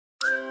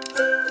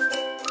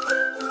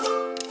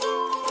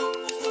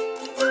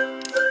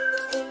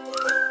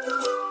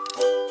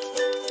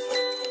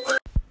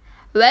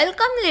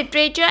Welcome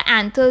literature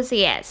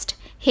enthusiast.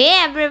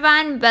 Hey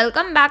everyone,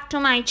 welcome back to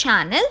my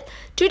channel.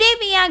 Today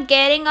we are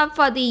gearing up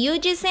for the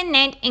UGC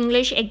NET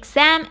English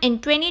exam in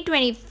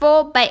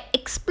 2024 by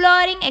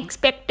exploring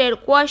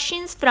expected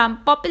questions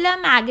from popular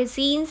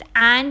magazines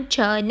and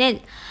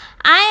journal.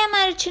 I am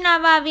Archana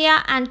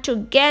Vavia and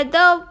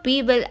together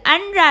we will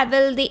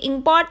unravel the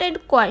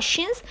important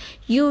questions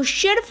you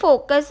should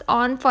focus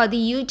on for the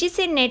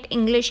UGC NET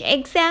English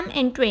exam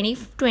in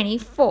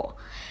 2024.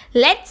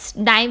 Let's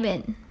dive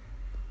in.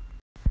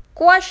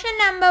 Question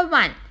number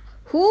 1.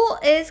 Who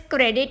is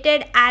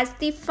credited as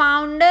the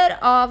founder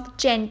of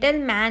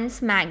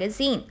Gentleman's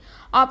Magazine?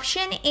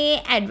 Option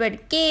A.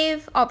 Edward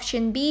Cave.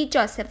 Option B.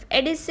 Joseph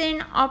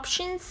Edison.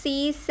 Option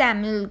C.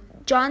 Samuel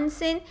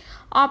Johnson.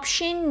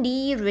 Option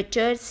D.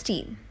 Richard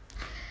Steele.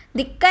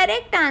 The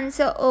correct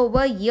answer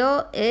over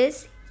here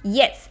is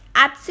yes,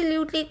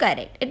 absolutely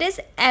correct. It is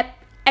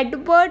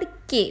Edward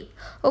Cave.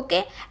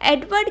 Okay,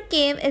 Edward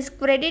Cave is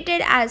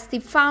credited as the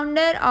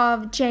founder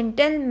of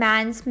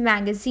Gentleman's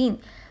Magazine.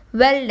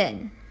 Well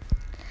done.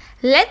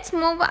 Let's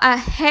move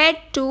ahead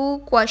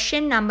to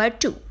question number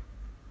 2.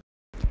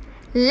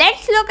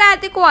 Let's look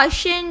at the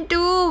question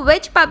 2.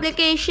 Which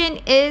publication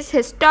is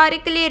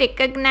historically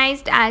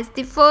recognized as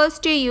the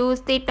first to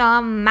use the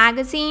term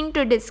magazine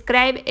to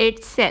describe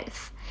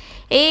itself?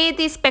 A.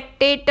 The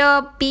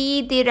Spectator.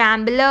 B. The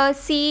Rambler.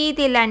 C.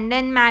 The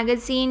London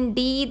Magazine.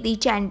 D. The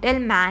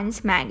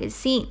Gentleman's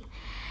Magazine.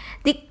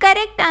 The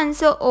correct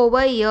answer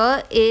over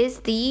here is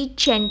the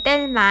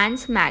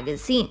Gentleman's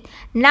Magazine.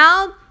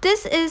 Now,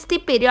 this is the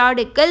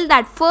periodical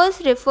that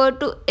first referred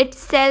to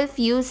itself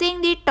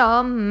using the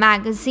term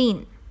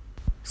magazine.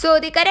 So,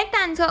 the correct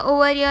answer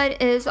over here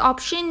is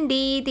option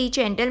D, the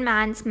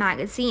Gentleman's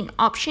Magazine.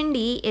 Option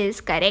D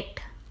is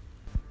correct.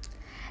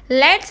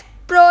 Let's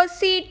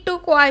proceed to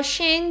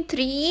question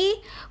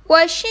 3.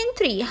 Question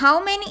 3. How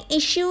many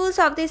issues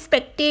of the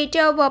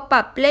Spectator were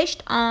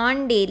published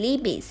on daily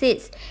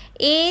basis?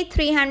 A.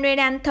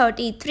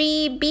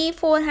 333, B.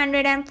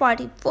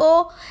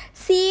 444,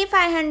 C.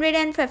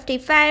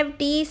 555,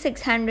 D.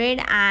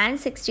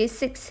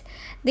 666.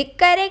 The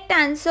correct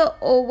answer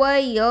over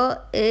here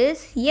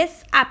is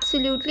yes,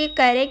 absolutely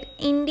correct.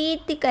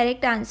 Indeed, the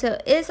correct answer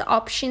is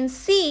option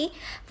C,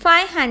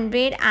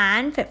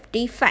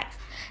 555.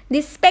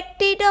 The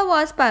Spectator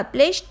was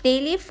published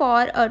daily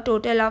for a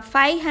total of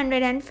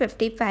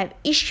 555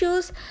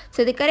 issues.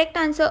 So the correct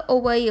answer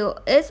over here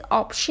is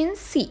option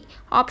C.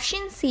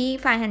 Option C,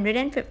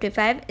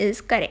 555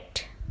 is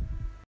correct.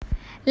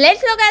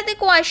 Let's look at the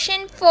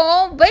question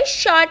 4. Which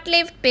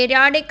short-lived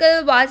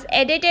periodical was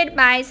edited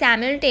by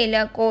Samuel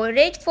Taylor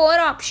Coleridge? 4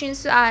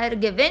 options are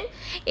given.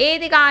 A.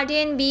 The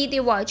Guardian. B.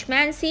 The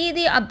Watchman. C.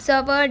 The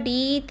Observer.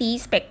 D. The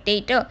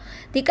Spectator.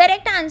 The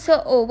correct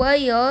answer over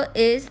here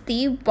is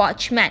the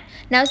Watchman.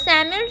 Now,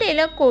 Samuel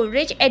Taylor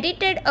Coleridge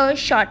edited a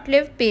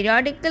short-lived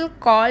periodical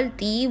called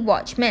the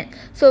Watchman.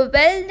 So,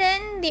 well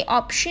done. The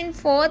option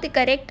 4, the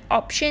correct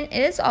option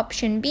is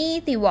option B,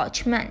 the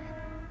Watchman.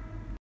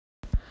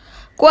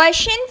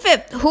 Question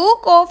 5. Who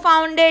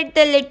co-founded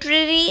the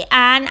literary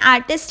and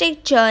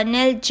artistic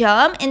journal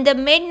Germ in the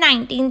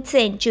mid-19th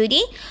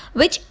century,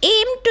 which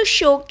aimed to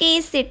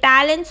showcase the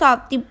talents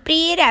of the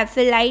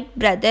pre-Raphaelite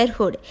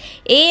Brotherhood?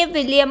 A.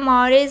 William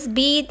Morris.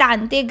 B.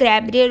 Dante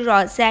Gabriel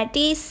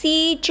Rossetti.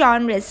 C.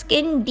 John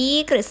Ruskin.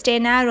 D.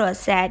 Christina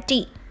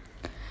Rossetti.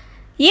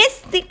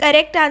 Yes, the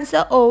correct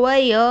answer over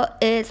here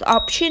is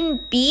option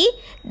B,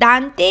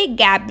 Dante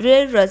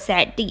Gabriel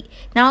Rossetti.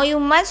 Now, you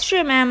must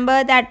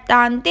remember that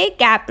Dante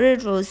Gabriel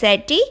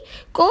Rossetti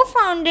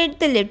co-founded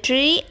the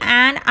literary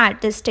and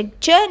artistic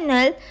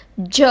journal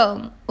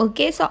Germ.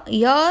 Okay, so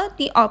here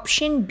the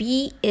option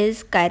B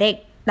is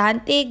correct,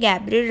 Dante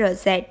Gabriel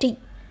Rossetti.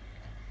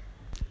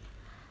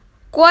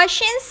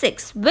 Question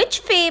 6.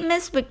 Which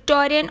famous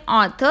Victorian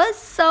author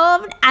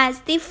served as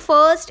the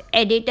first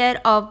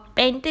editor of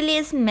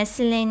Bentley's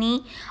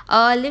Miscellany,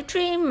 a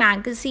literary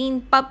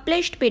magazine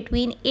published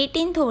between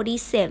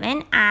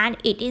 1837 and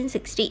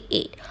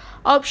 1868?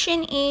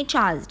 Option A.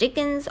 Charles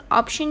Dickens.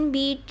 Option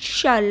B.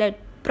 Charlotte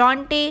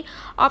Bronte.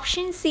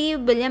 Option C.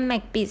 William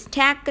Mcqs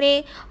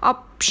Thackeray.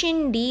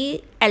 Option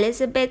D.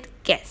 Elizabeth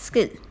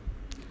Gaskell.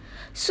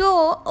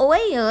 So, over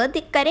here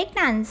the correct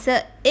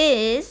answer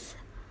is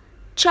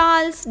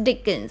Charles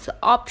Dickens.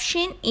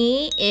 Option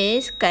A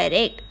is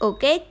correct.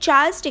 Okay,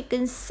 Charles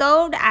Dickens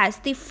served as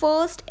the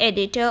first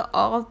editor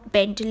of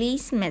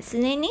Bentley's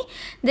Miscellany.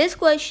 This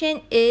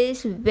question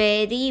is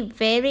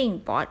very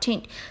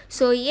important.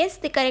 So yes,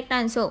 the correct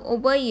answer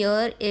over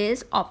here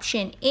is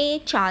option A,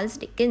 Charles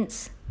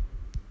Dickens.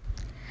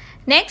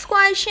 Next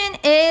question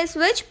is,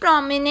 which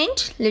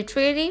prominent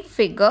literary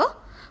figure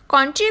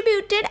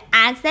contributed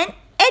as an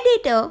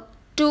editor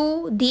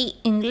to the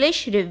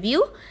English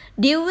Review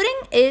during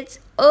its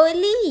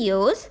early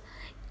years,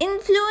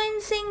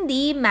 influencing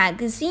the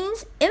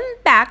magazine's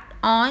impact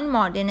on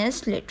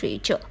modernist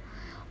literature?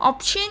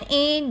 Option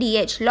A.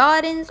 D.H.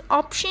 Lawrence.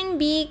 Option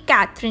B.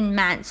 Catherine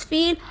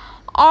Mansfield.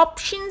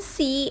 Option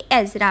C.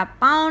 Ezra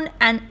Pound.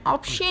 And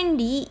option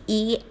D.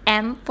 E.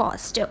 M.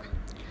 Foster.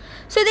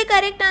 So the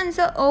correct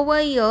answer over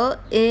here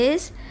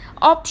is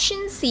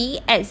option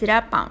C,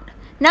 Ezra Pound.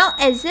 Now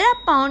Ezra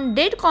Pound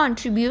did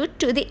contribute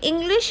to the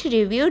English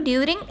Review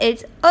during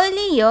its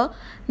early year,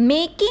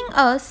 making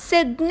a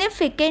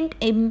significant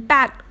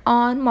impact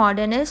on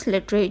modernist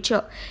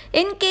literature.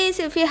 In case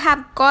if you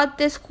have got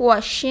this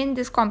question,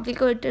 this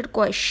complicated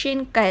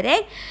question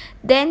correct,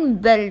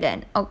 then well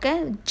done.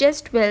 Okay,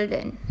 just well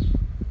done.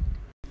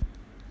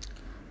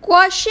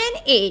 Question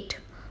 8.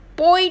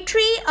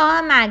 Poetry,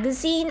 a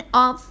magazine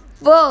of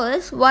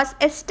verse, was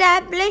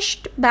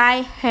established by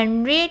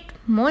Henriette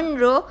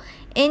Monroe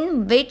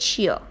in which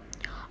year?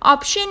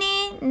 Option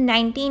A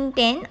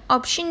 1910,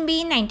 option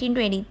B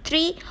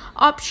 1923,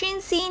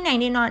 option C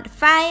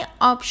 1905,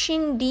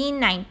 option D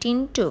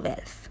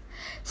 1912.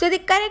 So the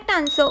correct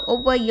answer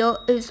over here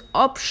is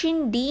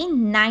option D,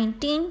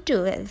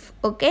 1912.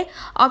 Okay,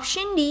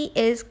 option D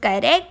is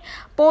correct.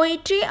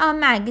 Poetry, a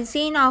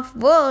magazine of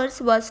verse,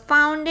 was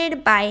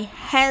founded by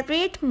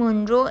Henriette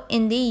Monroe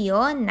in the year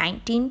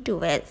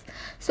 1912.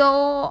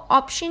 So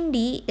option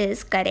D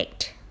is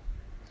correct.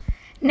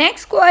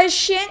 Next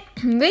question.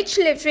 Which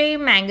literary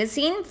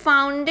magazine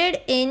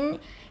founded in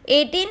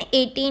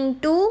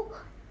 1882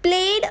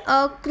 played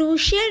a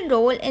crucial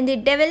role in the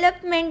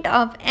development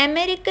of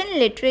American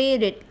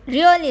literary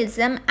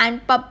realism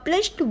and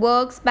published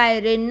works by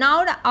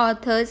renowned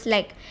authors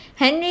like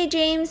Henry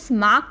James,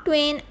 Mark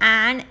Twain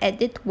and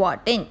Edith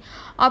Wharton?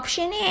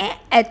 Option A,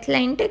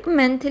 Atlantic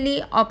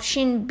Monthly.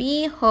 Option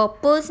B,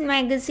 Harper's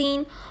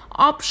Magazine.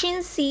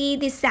 Option C,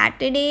 the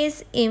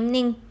Saturday's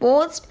Evening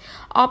Post.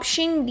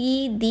 Option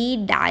D,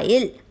 the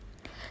Dial.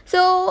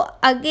 So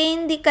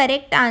again the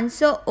correct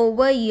answer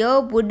over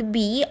here would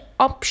be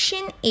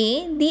option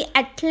A, the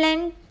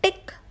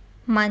Atlantic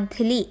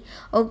Monthly.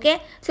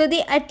 Okay, so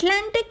the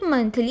Atlantic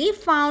Monthly,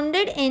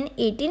 founded in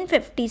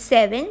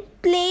 1857,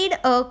 played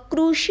a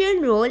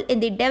crucial role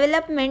in the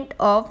development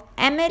of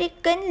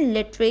American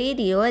literary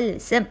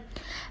realism.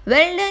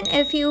 Well done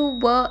if you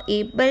were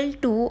able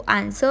to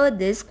answer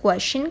this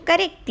question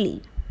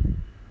correctly.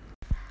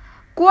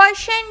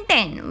 Question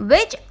 10.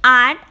 Which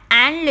art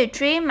and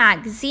literary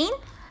magazine,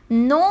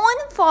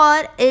 known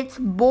for its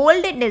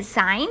bold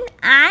design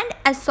and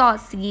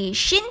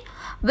association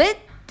with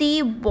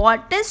the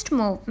Buddhist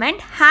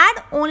movement,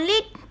 had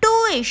only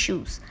 2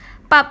 issues,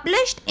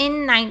 published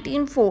in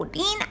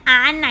 1914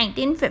 and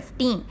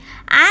 1915,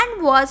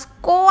 and was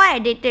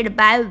co-edited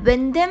by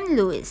Wyndham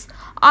Lewis?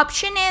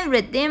 Option A,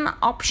 Rhythm.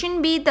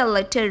 Option B, The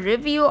Letter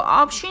Review.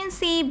 Option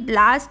C,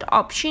 Blast.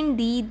 Option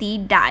D, The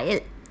Dial.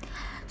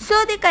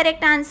 So the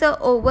correct answer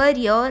over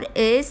here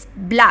is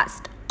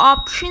Blast.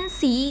 Option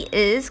C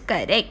is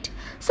correct.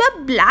 So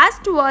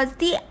Blast was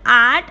the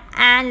art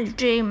and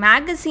literary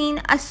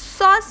magazine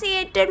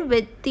associated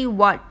with the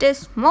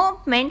Buddhist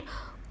movement,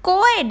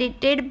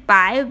 co-edited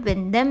by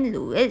Wyndham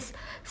Lewis.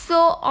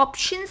 So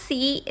option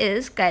C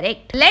is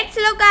correct. Let's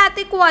look at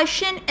the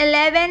question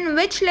 11.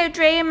 Which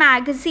literary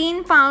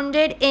magazine,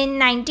 founded in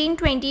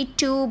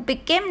 1922,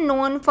 became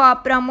known for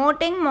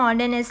promoting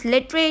modernist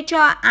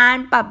literature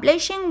and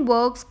publishing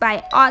works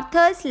by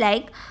authors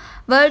like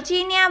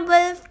Virginia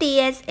Woolf,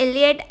 T.S.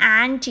 Eliot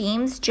and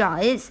James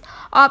Joyce?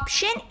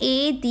 Option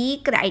A,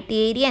 The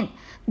Criterion.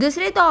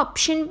 दूसरे तो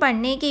option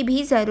पढ़ने की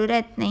भी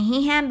ज़रूरत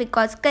नहीं है,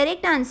 because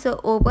correct answer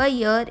over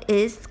here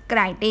is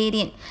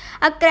criterion.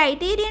 A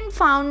criterion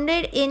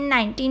founded in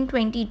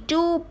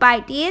 1922 by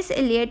T.S.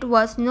 Eliot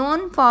was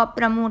known for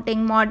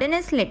promoting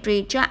modernist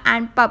literature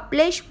and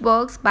published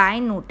works by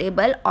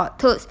notable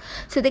authors.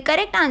 So the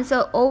correct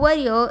answer over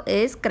here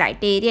is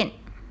criterion.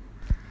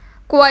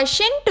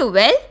 Question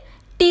 12.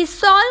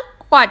 TESOL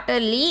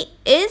Quarterly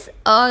is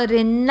a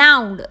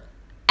renowned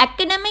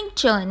academic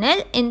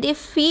journal in the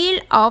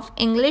field of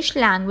English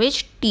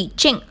language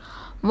teaching.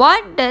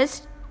 What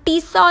does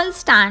TESOL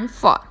stand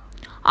for?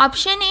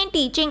 Option A,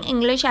 Teaching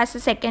English as a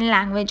Second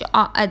Language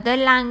or Other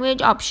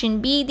Language.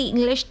 Option B, the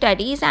English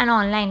Studies and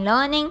Online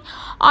Learning.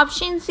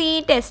 Option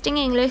C, Testing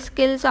English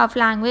Skills of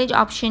Language.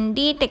 Option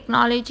D,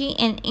 Technology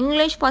in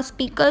English for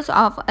Speakers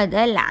of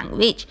Other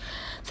Language.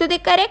 So the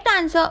correct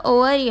answer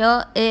over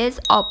here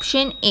is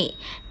option A.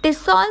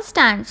 TESOL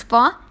stands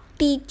for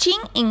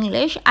Teaching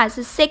English as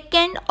a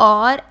Second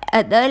or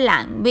Other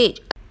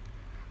Language.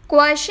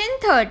 Question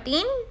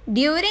 13.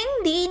 During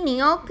the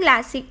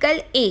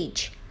Neoclassical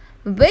Age,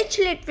 which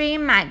literary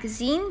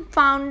magazine,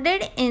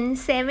 founded in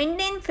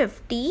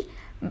 1750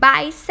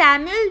 by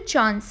Samuel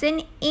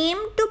Johnson,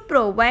 aimed to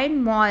provide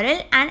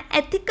moral and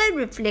ethical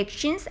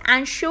reflections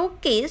and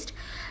showcased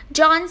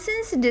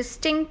Johnson's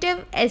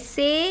distinctive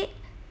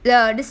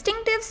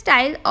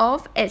style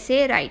of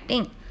essay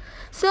writing?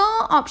 So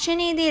option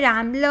A, the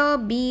Rambler,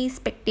 B,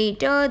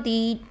 Spectator,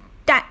 the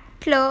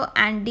Tatler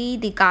and D,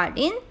 the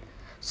Guardian.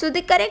 So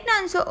the correct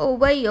answer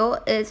over here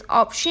is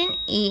option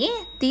A,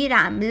 the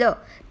Rambler.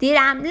 The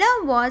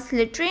Rambler was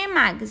literary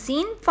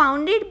magazine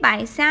founded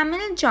by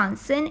Samuel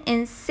Johnson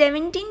in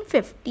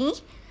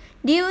 1750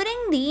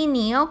 during the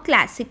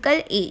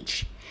Neoclassical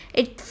Age.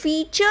 It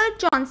featured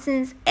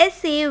Johnson's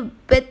essay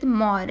with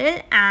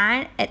moral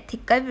and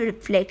ethical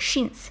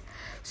reflections.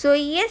 So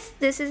yes,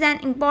 this is an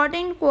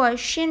important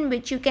question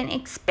which you can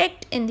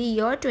expect in the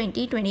year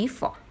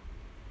 2024.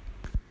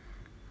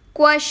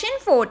 Question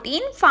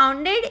 14.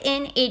 Founded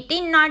in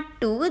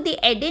 1802,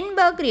 the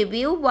Edinburgh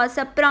Review was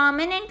a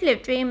prominent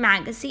literary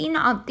magazine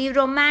of the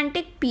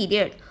Romantic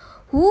period.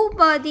 Who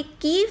were the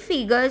key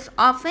figures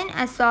often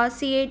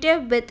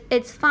associated with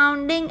its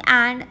founding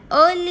and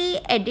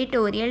early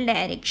editorial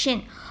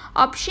direction?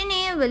 Option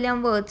A.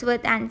 William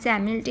Wordsworth and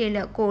Samuel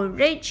Taylor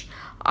Coleridge.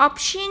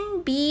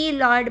 Option B.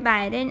 Lord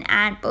Byron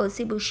and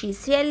Percy Bysshe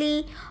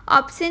Shelley.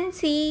 Option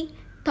C.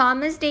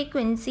 Thomas De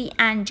Quincey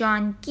and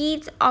John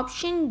Keats.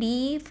 Option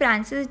D.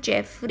 Francis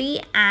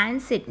Jeffrey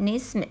and Sidney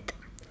Smith.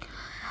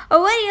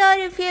 Over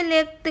here, if you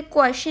look, the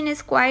question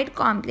is quite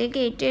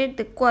complicated.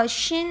 The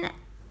question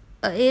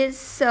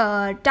is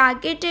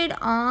targeted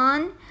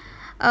on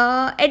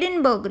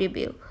Edinburgh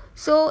Review.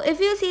 So if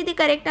you see, the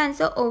correct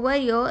answer over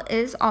here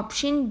is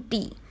option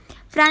D.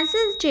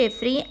 Francis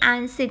Jeffrey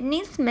and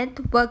Sidney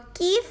Smith were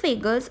key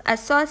figures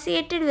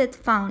associated with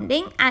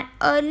founding and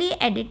early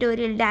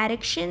editorial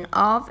direction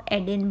of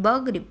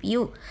Edinburgh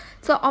Review.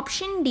 So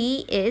option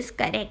D is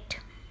correct.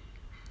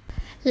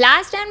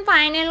 Last and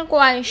final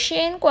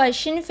question,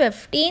 question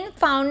 15.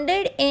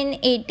 Founded in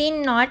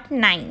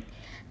 1809.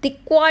 The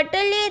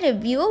Quarterly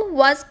Review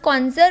was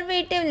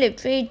conservative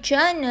literary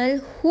journal.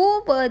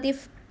 Who were the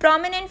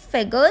prominent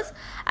figures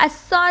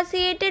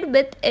associated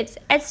with its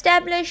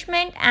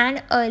establishment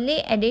and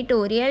early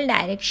editorial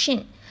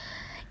direction?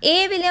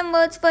 A. William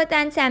Wordsworth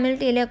and Samuel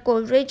Taylor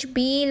Coleridge.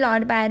 B.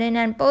 Lord Byron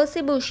and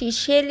Percy Bysshe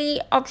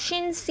Shelley.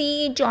 Option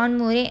C. John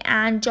Murray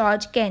and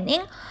George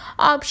Canning.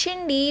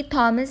 Option D.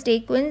 Thomas De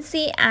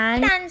Quincey.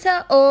 And the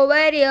answer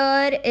over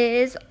here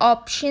is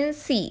option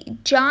C.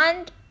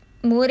 John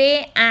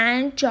Murray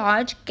and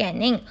George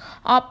Canning.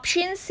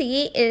 Option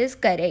C is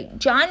correct.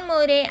 John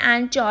Murray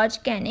and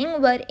George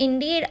Canning were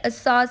indeed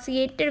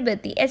associated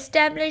with the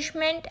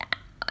establishment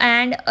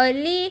and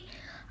early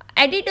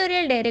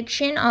editorial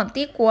direction of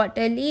the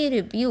Quarterly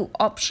Review.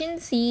 Option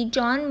C,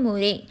 John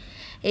Murray,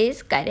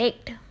 is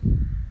correct.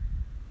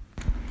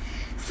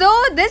 So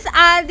these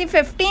are the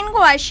 15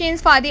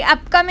 questions for the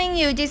upcoming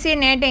UGC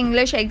NET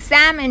English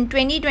exam in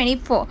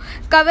 2024,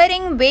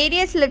 covering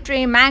various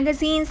literary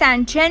magazines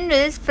and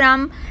genres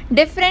from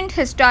different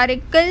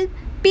historical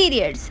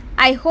periods.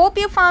 I hope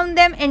you found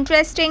them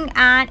interesting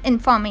and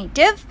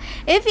informative.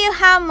 If you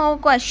have more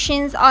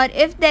questions or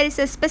if there is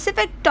a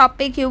specific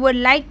topic you would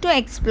like to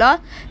explore,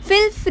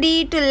 feel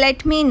free to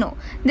let me know.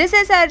 This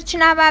is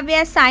Archana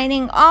Bhavya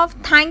signing off.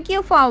 Thank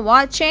you for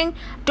watching.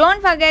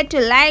 Don't forget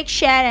to like,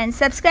 share and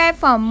subscribe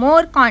for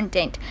more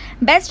content.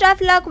 Best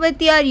of luck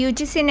with your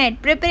UGC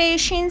NET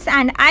preparations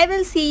and I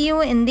will see you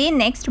in the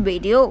next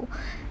video.